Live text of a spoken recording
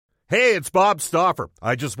Hey, it's Bob Stauffer.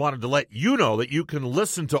 I just wanted to let you know that you can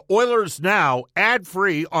listen to Oilers Now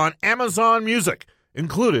ad-free on Amazon Music,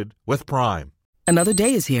 included with Prime. Another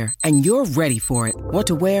day is here, and you're ready for it. What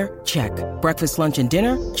to wear? Check. Breakfast, lunch, and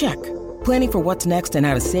dinner? Check. Planning for what's next and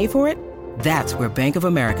how to save for it? That's where Bank of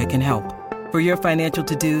America can help. For your financial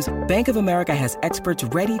to-dos, Bank of America has experts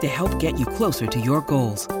ready to help get you closer to your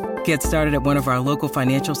goals. Get started at one of our local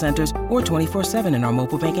financial centers or 24/7 in our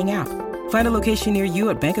mobile banking app. Find a location near you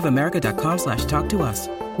at bankofamerica.com/talktous.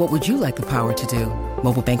 What would you like the power to do?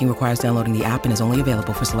 Mobile banking requires downloading the app and is only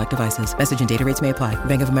available for select devices. Message and data rates may apply.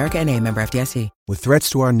 Bank of America N.A., member FDIC. With threats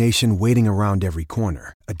to our nation waiting around every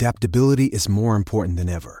corner, adaptability is more important than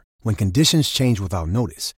ever. When conditions change without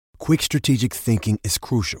notice, quick strategic thinking is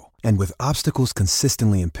crucial. And with obstacles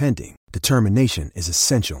consistently impending, determination is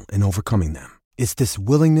essential in overcoming them. It's this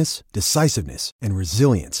willingness, decisiveness, and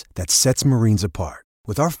resilience that sets Marines apart.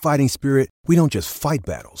 With our fighting spirit, we don't just fight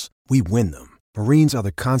battles, we win them. Marines are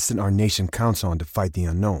the constant our nation counts on to fight the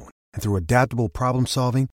unknown. And through adaptable problem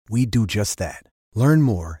solving, we do just that. Learn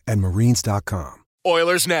more at marines.com.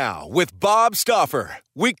 Oilers Now with Bob Stauffer.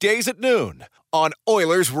 Weekdays at noon on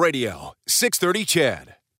Oilers Radio, 630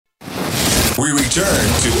 CHED. We return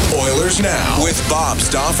to Oilers Now with Bob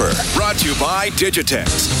Stauffer. Brought to you by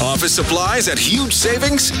Digitex. Office supplies at huge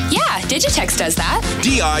savings? Yeah, Digitex does that.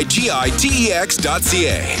 Digitex.ca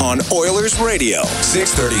on Oilers Radio,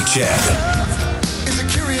 630 CHED. It's a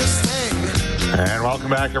curious thing. And welcome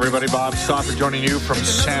back, everybody. Bob Stauffer joining you from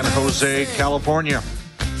San Jose, California.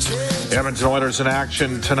 Edmonton Oilers in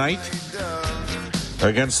action tonight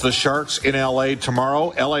against the Sharks in L.A.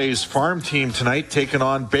 tomorrow. L.A.'s farm team tonight taking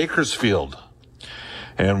on Bakersfield.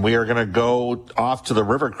 And we are going to go off to the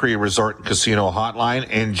River Cree Resort and Casino hotline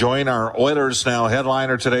and join our Oilers Now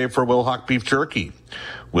headliner today for Wilhauk Beef Jerky.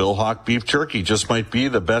 Wilhauk Beef Jerky just might be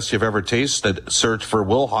the best you've ever tasted. Search for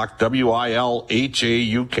Wilhauk,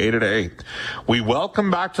 W-I-L-H-A-U-K today. We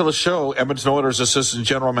welcome back to the show Edmonton Oilers Assistant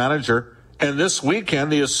General Manager and this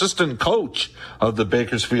weekend the assistant coach of the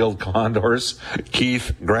Bakersfield Condors,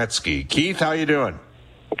 Keith Gretzky. Keith, how you doing?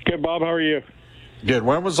 Good, Bob. How are you? Good.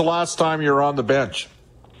 When was the last time you were on the bench?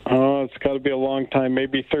 Oh, it's got to be a long time,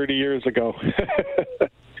 maybe 30 years ago.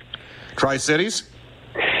 Tri-Cities?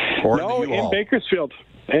 Or no, in Bakersfield.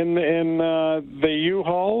 In the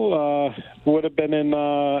U-Haul would have been in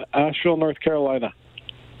Asheville, North Carolina.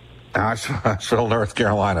 Asheville, North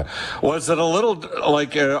Carolina. Was it a little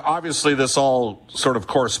like obviously this all sort of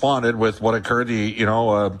corresponded with what occurred? Dave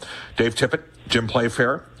Tippett, Jim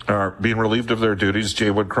Playfair are being relieved of their duties. Jay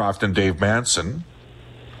Woodcroft and Dave Manson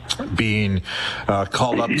being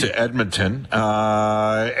called up to Edmonton,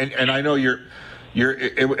 and I know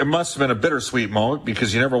it must have been a bittersweet moment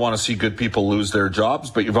because you never want to see good people lose their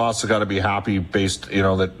jobs, but you've also got to be happy based,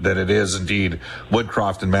 that it is indeed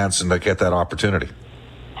Woodcroft and Manson that get that opportunity.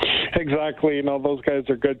 Exactly. Those guys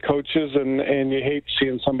are good coaches, and you hate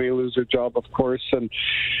seeing somebody lose their job, of course. And,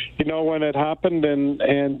 when it happened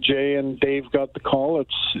and Jay and Dave got the call,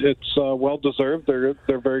 it's well-deserved. They're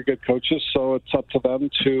very good coaches, so it's up to them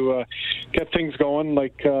to get things going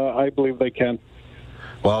like I believe they can.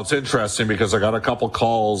 Well, it's interesting because I got a couple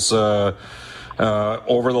calls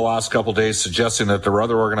over the last couple of days suggesting that there were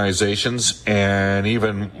other organizations and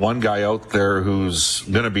even one guy out there who's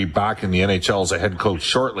going to be back in the NHL as a head coach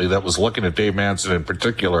shortly that was looking at Dave Manson in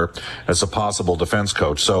particular as a possible defense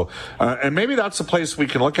coach. So, and maybe that's a place we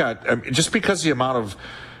can look at just because the amount of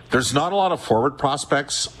there's not a lot of forward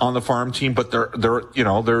prospects on the farm team, but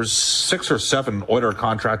there's 6 or 7 Oiler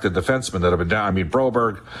contracted defensemen that have been down. I mean,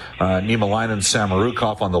 Broberg, Niemelainen,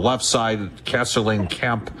 Samorukov on the left side, Kesselring,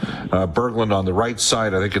 Kemp, Berglund on the right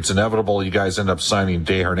side. I think it's inevitable you guys end up signing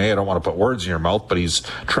Desharnais. I don't want to put words in your mouth, but he's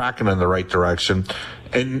tracking in the right direction.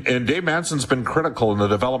 And Dave Manson's been critical in the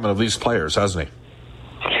development of these players, hasn't he?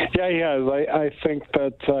 Yeah, he has. I think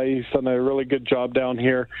that he's done a really good job down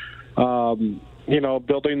here.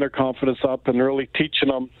 Building their confidence up and really teaching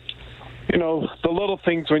them, the little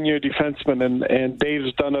things when you're a defenseman. And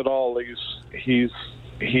Dave's done it all. He's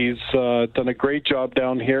done a great job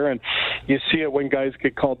down here, and you see it when guys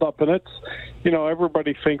get called up. And it's,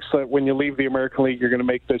 everybody thinks that when you leave the American League, you're going to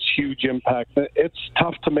make this huge impact. It's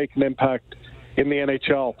tough to make an impact in the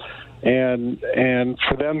NHL. And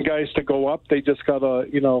for them guys to go up, they just got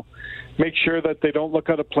to, make sure that they don't look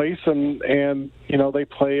out of place and they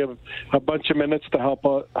play a bunch of minutes to help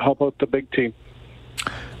out the big team.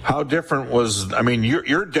 How different was,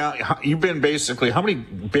 you're down, you've been basically, how many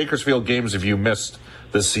Bakersfield games have you missed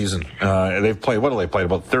this season? They've played, what have they played,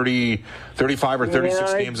 about 35 or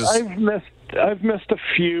 36 games? I've missed a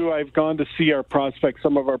few. I've gone to see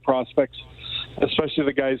some of our prospects, especially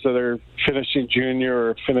the guys that are finishing junior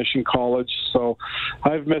or finishing college. So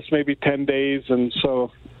I've missed maybe 10 days, and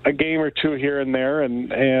so a game or two here and there,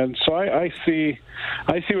 and so I see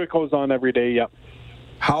what goes on every day. Yep.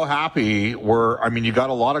 How happy you got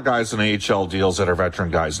a lot of guys in AHL deals that are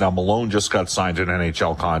veteran guys. Now, Malone just got signed an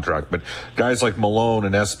NHL contract, but guys like Malone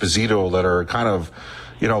and Esposito that are kind of,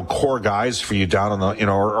 core guys for you down on the,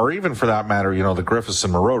 or even for that matter, the Griffiths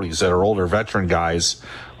and Marotis that are older veteran guys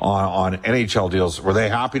on NHL deals. Were they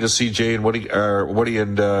happy to see Jay and Woody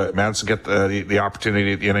and Manson get the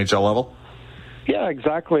opportunity at the NHL level? Yeah,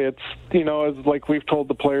 exactly. It's, as like we've told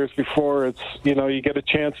the players before, it's, you get a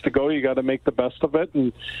chance to go, you got to make the best of it.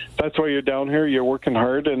 And that's why you're down here. You're working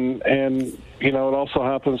hard. And it also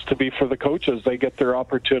happens to be for the coaches. They get their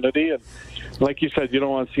opportunity. And like you said, you don't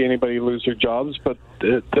want to see anybody lose their jobs, but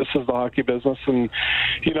this is the hockey business. And,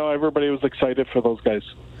 everybody was excited for those guys.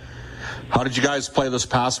 How did you guys play this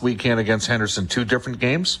past weekend against Henderson? 2 different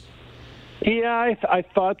games? Yeah, I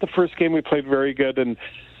thought the first game we played very good, and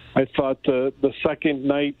I thought the second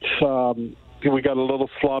night we got a little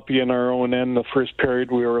sloppy in our own end. The first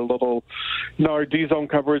period we were a little, our D-zone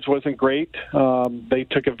coverage wasn't great. They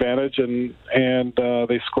took advantage and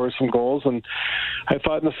they scored some goals. And I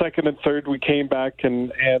thought in the second and third we came back,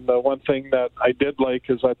 and the one thing that I did like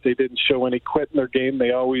is that they didn't show any quit in their game.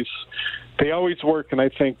 They always work, and I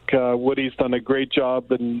think Woody's done a great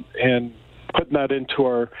job and putting that into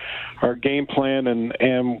our game plan and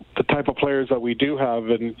the type of players that we do have.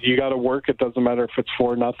 And you got to work. It doesn't matter if it's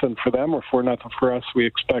 4-0 for them or 4-0 for us. We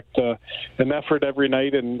expect an effort every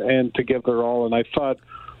night and to give their all. And I thought,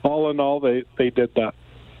 all in all, they did that.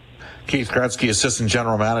 Keith Gretzky, assistant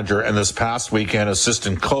general manager, and this past weekend,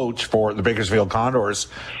 assistant coach for the Bakersfield Condors.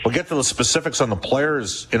 We'll get to the specifics on the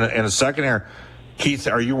players in a second here. Keith,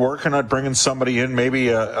 are you working on bringing somebody in, maybe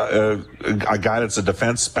a guy that's a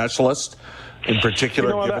defense specialist in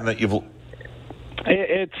particular, given that you've...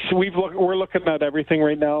 We're looking at everything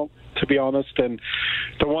right now, to be honest. And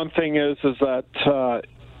the one thing is that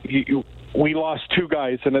we lost 2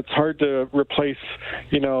 guys, and it's hard to replace,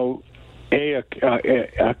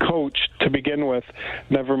 a coach to begin with,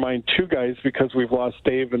 never mind 2 guys, because we've lost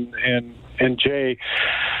Dave and Jay.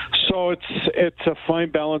 So it's a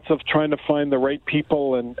fine balance of trying to find the right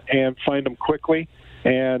people and find them quickly,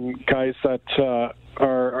 and guys that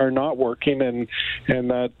are not working and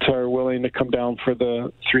that are willing to come down for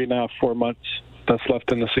the 3.5-4 months that's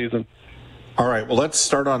left in the season. All right, well, let's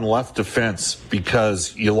start on left defense,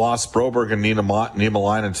 because you lost Broberg and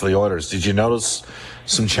Niemelainen to the Oilers. Did you notice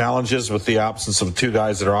some challenges with the absence of 2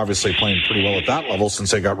 guys that are obviously playing pretty well at that level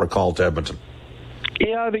since they got recalled to Edmonton?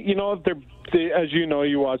 Yeah, as you know,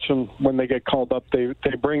 you watch them when they get called up. They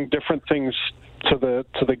bring different things to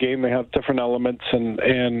the game. They have different elements,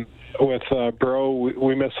 and with Bro,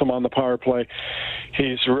 we miss him on the power play.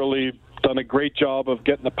 He's really done a great job of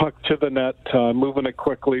getting the puck to the net, moving it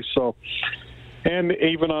quickly. So, and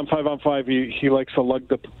even on 5-on-5, he likes to lug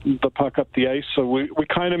the puck up the ice. So we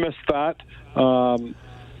kind of missed that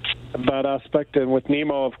aspect. And with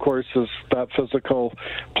Nemo, of course, is that physical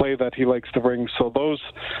play that he likes to bring. So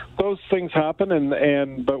those things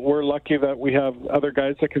happen, but we're lucky that we have other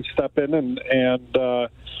guys that can step in and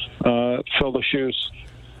fill the shoes.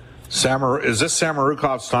 Is this Sam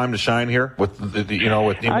Marukov's time to shine here with with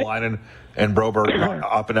Niemelainen and Broberg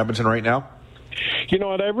up in Edmonton right now? You know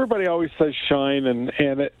what? Everybody always says shine, and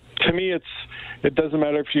to me, it doesn't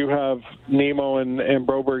matter if you have Nemo and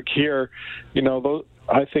Broberg here.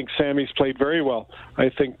 I think Sammy's played very well. I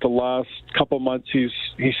think the last couple months he's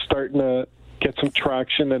starting to get some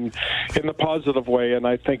traction and in the positive way, and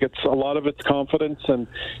I think a lot of it's confidence, and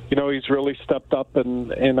he's really stepped up,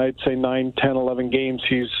 and I'd say 9, 10, 11 games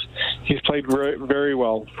he's played very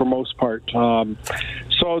well for most part.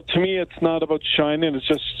 So to me, it's not about shining. It's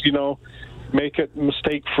just make it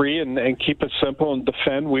mistake free and keep it simple and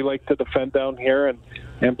defend. We like to defend down here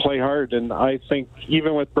and play hard, and I think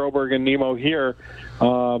even with Broberg and Nemo here,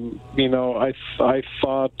 I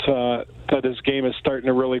thought that his game is starting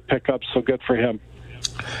to really pick up, so good for him.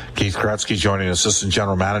 Keith Gretzky joining assistant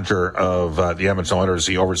general manager of the Edmonton Oilers.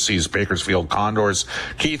 He oversees Bakersfield Condors.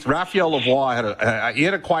 Keith, Raphael Lavoie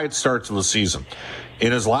had a quiet start to the season.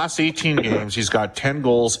 In his last 18 games, he's got 10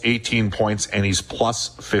 goals, 18 points, and he's plus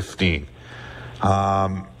 15.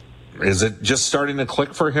 Is it just starting to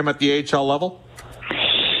click for him at the AHL level?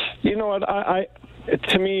 You know what?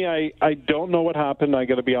 To me, I don't know what happened. I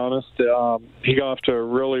got to be honest. He got off to a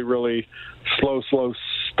really, really slow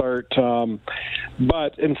start.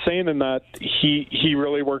 But in saying that, he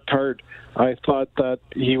really worked hard. I thought that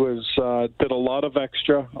he did a lot of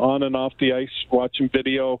extra on and off the ice. Watching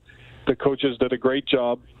video, the coaches did a great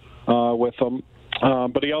job. with him.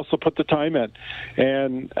 But he also put the time in.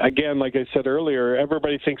 And again, like I said earlier,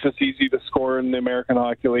 everybody thinks it's easy to score in the American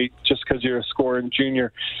Hockey League just because you're a scorer in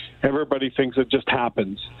junior. Everybody thinks it just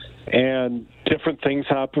happens. And different things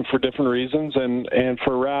happen for different reasons. And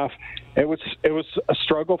for Raf, it was a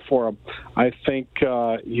struggle for him. I think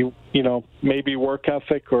you know, maybe work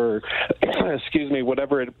ethic or excuse me,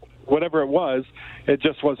 whatever it was, it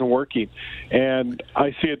just wasn't working. And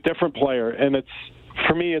I see a different player, and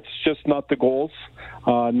for me, it's just not the goals,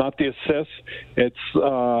 not the assists.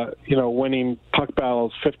 It's, you know, winning puck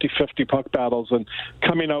battles, 50-50 puck battles, and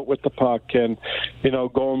coming out with the puck and, you know,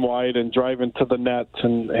 going wide and driving to the net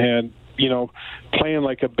and you know, playing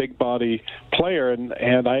like a big body player. And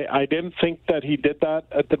I didn't think that he did that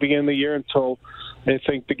at the beginning of the year until I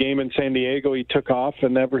think the game in San Diego he took off.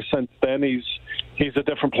 And ever since then, he's a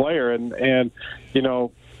different player. And you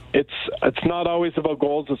know, it's not always about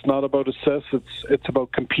goals. It's not about assists. It's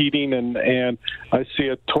about competing, and I see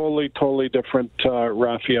a totally different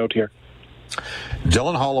Rafi out here.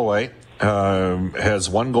 Dylan Holloway has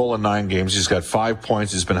 1 goal in 9 games. He's got 5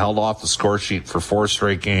 points. He's been held off the score sheet for 4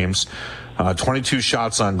 straight games. 22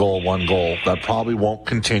 shots on goal, 1 goal. That probably won't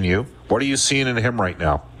continue. What are you seeing in him right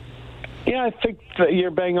now? Yeah, I think that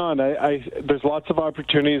you're bang on. There's lots of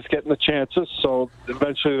opportunities getting the chances, so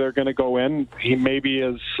eventually they're going to go in. He maybe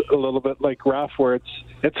is a little bit like Raf, where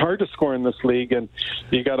it's hard to score in this league, and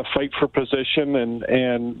you got to fight for position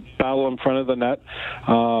and battle in front of the net.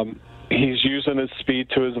 He's using his speed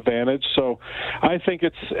to his advantage, so I think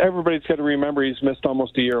everybody's got to remember he's missed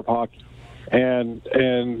almost a year of hockey. And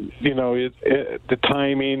you know, the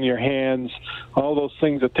timing, your hands, all those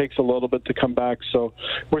things, it takes a little bit to come back. So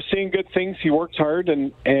we're seeing good things. He works hard,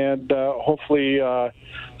 and hopefully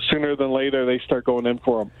sooner than later they start going in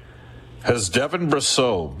for him. Has Devin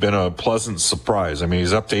Brasseur been a pleasant surprise? I mean,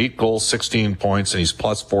 he's up to 8 goals, 16 points, and he's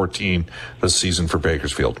plus 14 this season for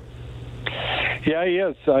Bakersfield. Yeah, he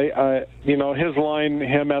is. You know, his line,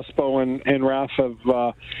 him, Espo, and Raf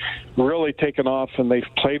have really taken off, and they've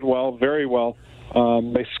played well, very well.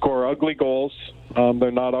 They score ugly goals. They're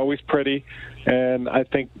not always pretty. And I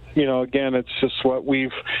think, you know, again, it's just what we've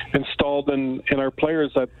installed in our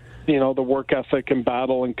players, that, you know, the work ethic and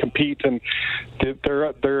battle and compete, and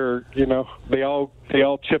they're you know, they all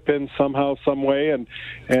chip in somehow, some way,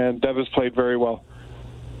 and Devin's played very well.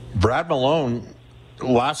 Brad Malone,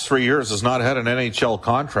 last 3 years, has not had an NHL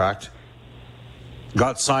contract.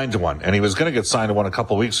 Got signed to one, and he was going to get signed to one a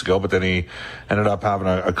couple of weeks ago, but then he ended up having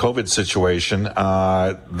a COVID situation.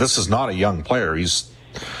 This is not a young player. He's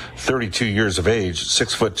 32 years of age,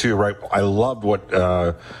 6'2", right? I loved what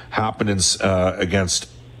happened against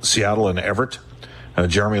Seattle and Everett.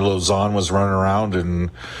 Jeremy Lauzon was running around,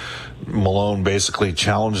 and Malone basically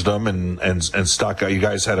challenged him and stuck. You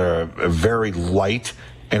guys had a very light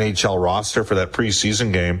NHL roster for that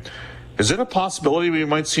preseason game. Is it a possibility we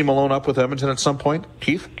might see Malone up with Edmonton at some point,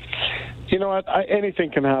 Keith? You know what?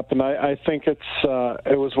 Anything can happen. I think it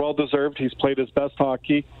was well deserved. He's played his best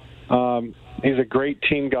hockey. He's a great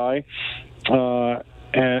team guy,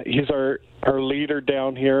 and he's our leader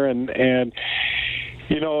down here. And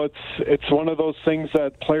you know, it's one of those things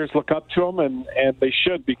that players look up to him, and they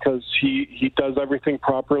should, because he does everything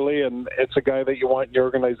properly, and it's a guy that you want in your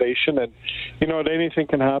organization. And you know, anything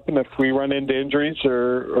can happen if we run into injuries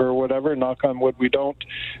or whatever. Knock on wood, we don't.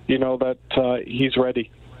 You know that he's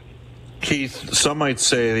ready. Keith, some might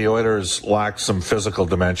say the Oilers lack some physical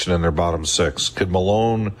dimension in their bottom 6. Could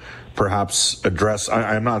Malone perhaps address?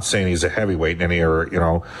 I'm not saying he's a heavyweight in any, or, you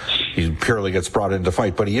know, he purely gets brought in to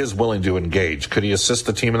fight, but he is willing to engage. Could he assist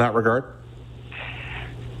the team in that regard?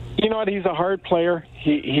 You know what? He's a hard player.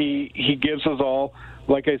 He gives us all.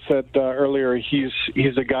 Like I said earlier, he's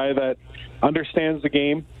a guy that understands the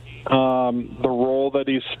game, the role that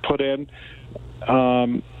he's put in.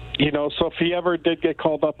 You know, so if he ever did get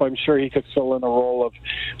called up, I'm sure he could fill in a role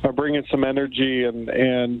of bringing some energy and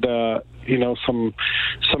you know, some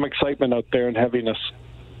excitement out there and heaviness.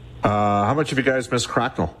 How much have you guys missed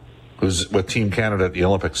Cracknell, who's with Team Canada at the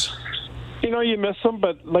Olympics? You know, you miss him,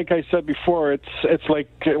 but like I said before, it's like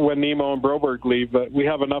when Nemo and Broberg leave. But we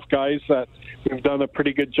have enough guys that we've done a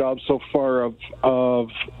pretty good job so far of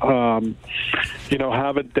you know,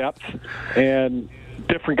 having depth, and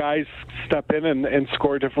different guys step in and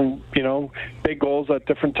score different, you know, big goals at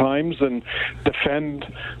different times and defend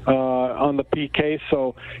on the PK.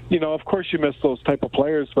 So, you know, of course you miss those type of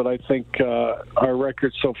players, but I think our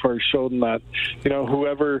record so far has shown that, you know,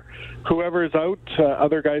 whoever is out,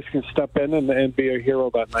 other guys can step in and be a hero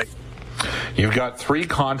that night. You've got 3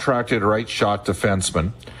 contracted right shot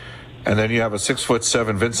defensemen, and then you have a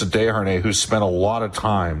 6'7" Vincent Desharnais, who's spent a lot of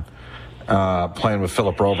time playing with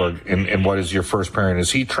Philip Broberg in what is your first pairing?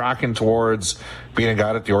 Is he tracking towards being a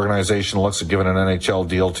guy that the organization looks at giving an NHL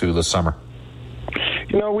deal to this summer?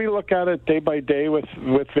 You know, we look at it day by day with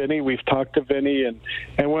Vinny. We've talked to Vinny,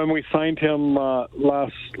 and when we signed him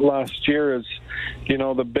last year, is, you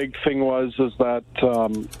know, the big thing is that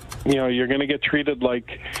you know, you're going to get treated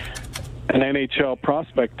like an NHL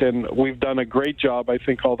prospect, and we've done a great job. I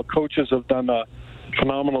think all the coaches have done a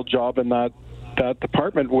phenomenal job in that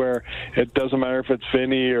department, where it doesn't matter if it's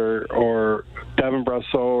Vinny or Devin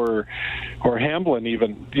Brasseur or Hamblin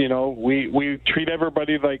even. You know, we treat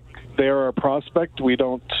everybody like they're a prospect. We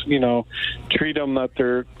don't, you know, treat them that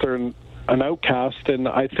they're an outcast, and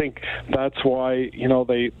I think that's why, you know,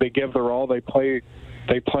 they give their all. They play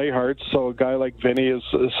hard. So a guy like Vinny is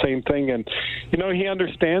the same thing, and you know, he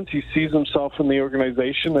understands. He sees himself in the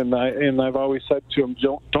organization, and I've always said to him,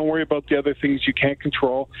 don't worry about the other things you can't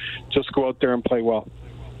control. Just go out there and play well.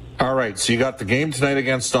 All right. So you got the game tonight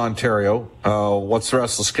against Ontario. What's the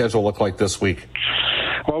rest of the schedule look like this week?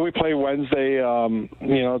 Well, we play Wednesday. You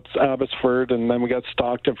know, it's Abbotsford, and then we got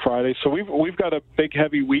Stockton Friday. So we've got a big,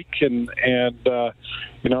 heavy week, and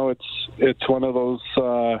you know, it's one of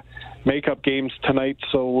those makeup games tonight.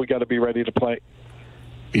 So we got to be ready to play.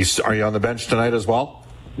 Are you on the bench tonight as well?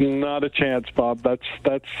 Not a chance, Bob.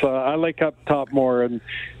 That's I like up top more, and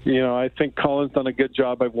you know, I think Colin's done a good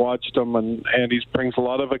job. I've watched him, and he brings a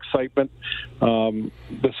lot of excitement.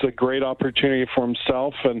 This is a great opportunity for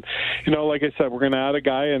himself, and you know, like I said, we're going to add a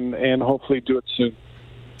guy and hopefully do it soon.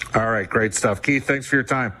 All right, great stuff, Keith. Thanks for your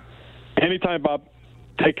time. Anytime, Bob.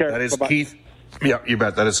 Take care. That is Bye-bye. Keith. Yeah, you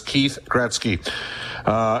bet. That is Keith Gretzky,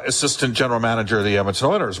 Assistant General Manager of the Edmonton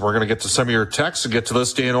Oilers. We're going to get to some of your texts and get to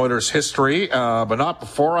this day in Oilers history, but not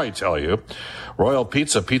before I tell you. Royal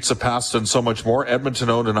Pizza, pizza, pasta, and so much more. Edmonton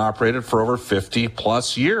owned and operated for over 50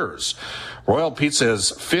 plus years. Royal Pizza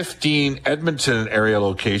has 15 Edmonton area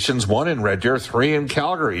locations, 1 in Red Deer, 3 in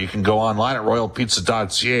Calgary. You can go online at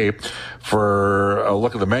royalpizza.ca for a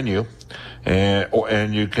look at the menu.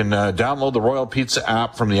 And you can download the Royal Pizza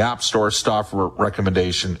app from the App Store. Staff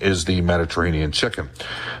recommendation is the Mediterranean chicken.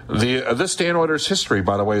 This day in Oilers history,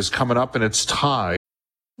 by the way, is coming up, and it's tied.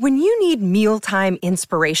 When you need mealtime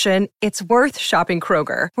inspiration, it's worth shopping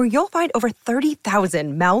Kroger, where you'll find over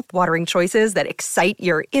 30,000 mouth-watering choices that excite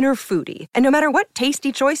your inner foodie. And no matter what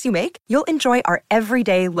tasty choice you make, you'll enjoy our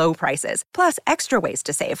everyday low prices, plus extra ways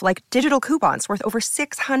to save, like digital coupons worth over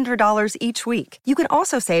 $600 each week. You can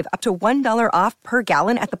also save up to $1 off per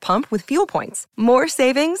gallon at the pump with fuel points. More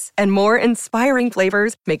savings and more inspiring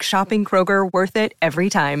flavors make shopping Kroger worth it every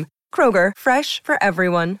time. Kroger, fresh for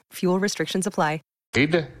everyone. Fuel restrictions apply. To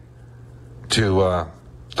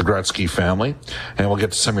the Gretzky family, and we'll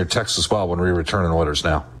get to some of your texts as well when we return in Oilers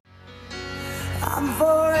Now. I'm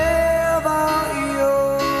forever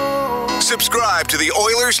yours. Subscribe to the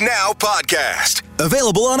Oilers Now podcast.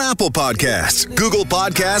 Available on Apple Podcasts, Google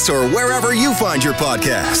Podcasts, or wherever you find your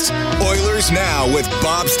podcasts. Oilers Now with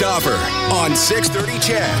Bob Stauffer on 630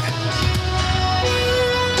 CHED.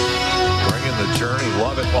 The journey.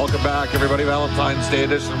 Love it. Welcome back, everybody. Valentine's Day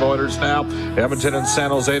edition of Oilers Now. Edmonton and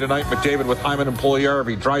San Jose tonight. McDavid with Hyman and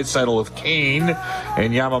Puljujarvi. Draisaitl with Kane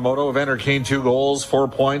and Yamamoto. Evander Kane, 2 goals, 4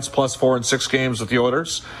 points, plus 4 in 6 games with the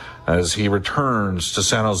Oilers, as he returns to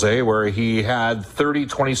San Jose, where he had 30,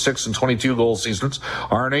 26, and 22 goal seasons.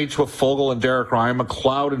 RNH with Fogle and Derek Ryan.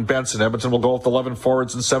 McLeod and Benson. Edmonton will go with 11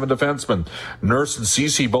 forwards and 7 defensemen. Nurse and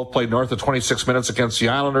Ceci both played north of 26 minutes against the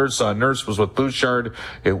Islanders. Nurse was with Bouchard.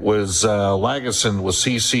 It was Lagesson with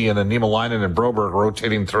Ceci, and then Niemelainen and Broberg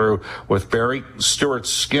rotating through with Barry. Stuart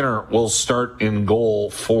Skinner will start in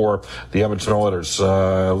goal for the Edmonton Oilers.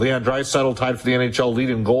 Leon Draisaitl tied for the NHL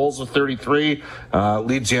lead in goals with 33.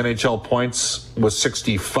 Leads the NHL points with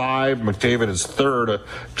 65. McDavid is third,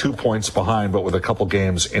 2 points behind, but with a couple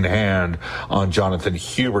games in hand on Jonathan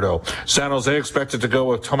Huberdeau. San Jose expected to go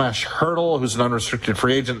with Tomas Hertl, who's an unrestricted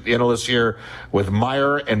free agent at the end of this year, with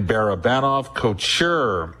Meyer and Barabanov.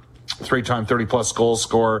 Couture, 3-time 30-plus goal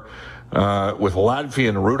scorer, with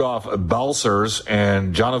Latvian Rudolph Balcers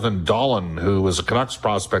and Jonathan Dolan, who was a Canucks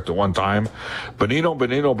prospect at one time.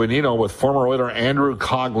 Benino with former Oiler Andrew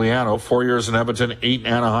Cogliano, 4 years in Edmonton, 8 in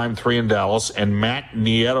Anaheim, 3 in Dallas, and Matt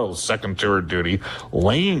Nieto, second tour duty.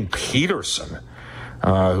 Lane Peterson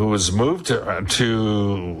who was moved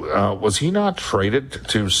to was he not traded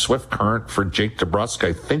to Swift Current for Jake DeBrusk?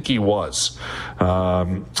 I think he was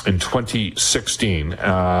in 2016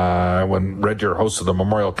 when Red Deer hosted the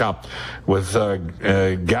Memorial Cup with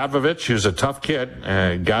Gadjevich, who's a tough kid,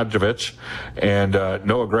 Gadjevich, and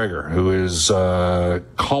Noah Gregor, who is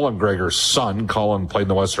Colin Gregor's son. Colin played in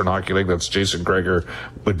the Western Hockey League. That's Jason Gregor,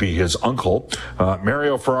 would be his uncle.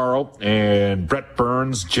 Mario Ferraro and Brett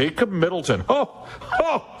Burns, Jacob Middleton.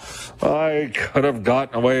 I could have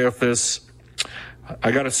gotten away with this.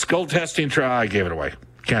 I got a skill testing try. I gave it away.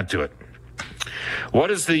 Can't do it. What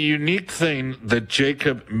is the unique thing that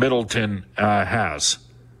Jacob Middleton has?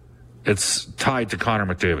 It's tied to Connor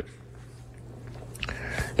McDavid.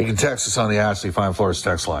 You can text us on the Ashley Fine Floors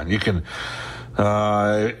text line. You can,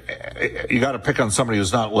 you got to pick on somebody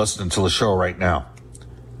who's not listening to the show right now.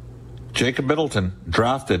 Jacob Middleton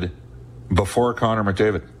drafted before Connor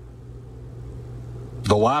McDavid.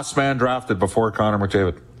 The last man drafted before Connor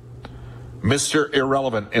McDavid. Mr.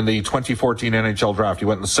 Irrelevant in the 2014 NHL draft. He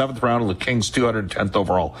went in the 7th round of the Kings, 210th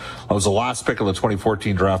overall. That was the last pick of the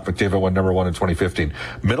 2014 draft. McDavid went number 1 in 2015.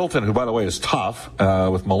 Middleton, who, by the way, is tough,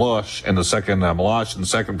 with Milosh in the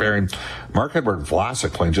second pairing. Marc-Edouard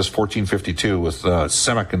Vlasic playing just 14:52 with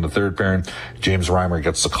Semick in the third pairing. James Reimer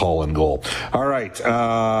gets the call and goal. All right.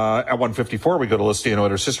 At 1:54, we go to Listy and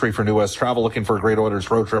Oilers history for New West Travel. Looking for a great Oilers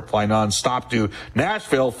road trip. Fly non-stop to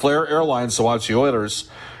Nashville. Flair Airlines to watch the Oilers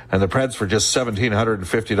and the Preds for just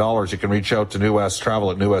 $1,750. You can reach out to New West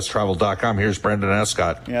Travel at newwesttravel.com. Here's Brendan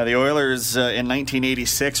Escott. Yeah, the Oilers in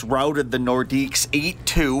 1986 routed the Nordiques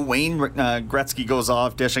 8-2. Wayne Gretzky goes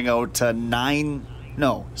off, dishing out 7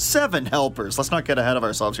 helpers. Let's not get ahead of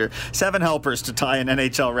ourselves here. 7 helpers to tie an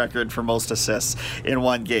NHL record for most assists in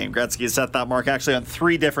one game. Gretzky set that mark actually on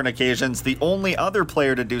 3 different occasions. The only other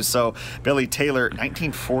player to do so, Billy Taylor,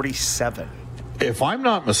 1947. If I'm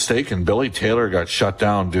not mistaken, Billy Taylor got shut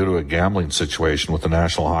down due to a gambling situation with the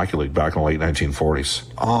National Hockey League back in the late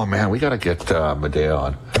 1940s. Oh, man, we got to get Medea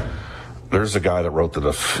on. There's a guy that wrote the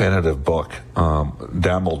definitive book,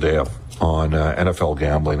 Dan Moldea, on NFL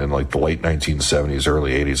gambling in like the late 1970s,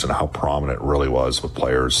 early 80s, and how prominent it really was with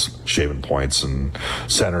players shaving points and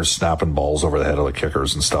centers snapping balls over the head of the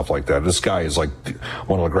kickers and stuff like that. This guy is like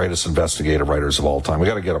one of the greatest investigative writers of all time. We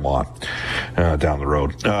got to get him on down the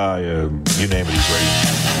road. You name it,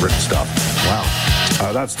 he's written stuff.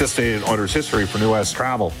 Wow. That's this day in Oilers history for New West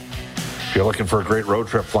Travel. If you're looking for a great road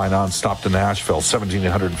trip, fly non-stop to Nashville,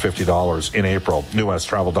 $1,750 in April,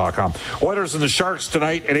 newwesttravel.com. Oilers and the Sharks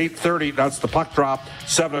tonight at 8:30. That's the puck drop.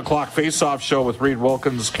 7 o'clock face-off show with Reed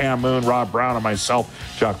Wilkins, Cam Moon, Rob Brown, and myself.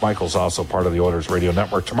 Jack Michaels, also part of the Oilers Radio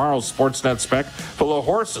Network. Tomorrow's Sportsnet Spec full of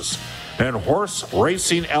horses and Horse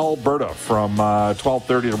Racing Alberta from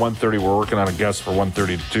 12:30 to 1:30. We're working on a guest for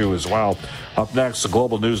 1:30 to 2 as well. Up next, the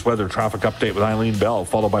Global News Weather Traffic Update with Eileen Bell,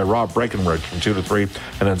 followed by Rob Breckenridge from 2 to 3,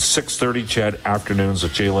 and then 6:30 Chad Afternoons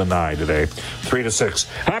with Jalen Nye today, 3 to 6.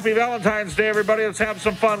 Happy Valentine's Day, everybody. Let's have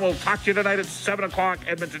some fun. We'll talk to you tonight at 7 o'clock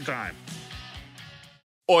Edmonton time.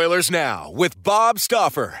 Oilers Now with Bob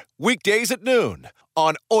Stauffer. Weekdays at noon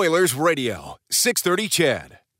on Oilers Radio, 630 Chad.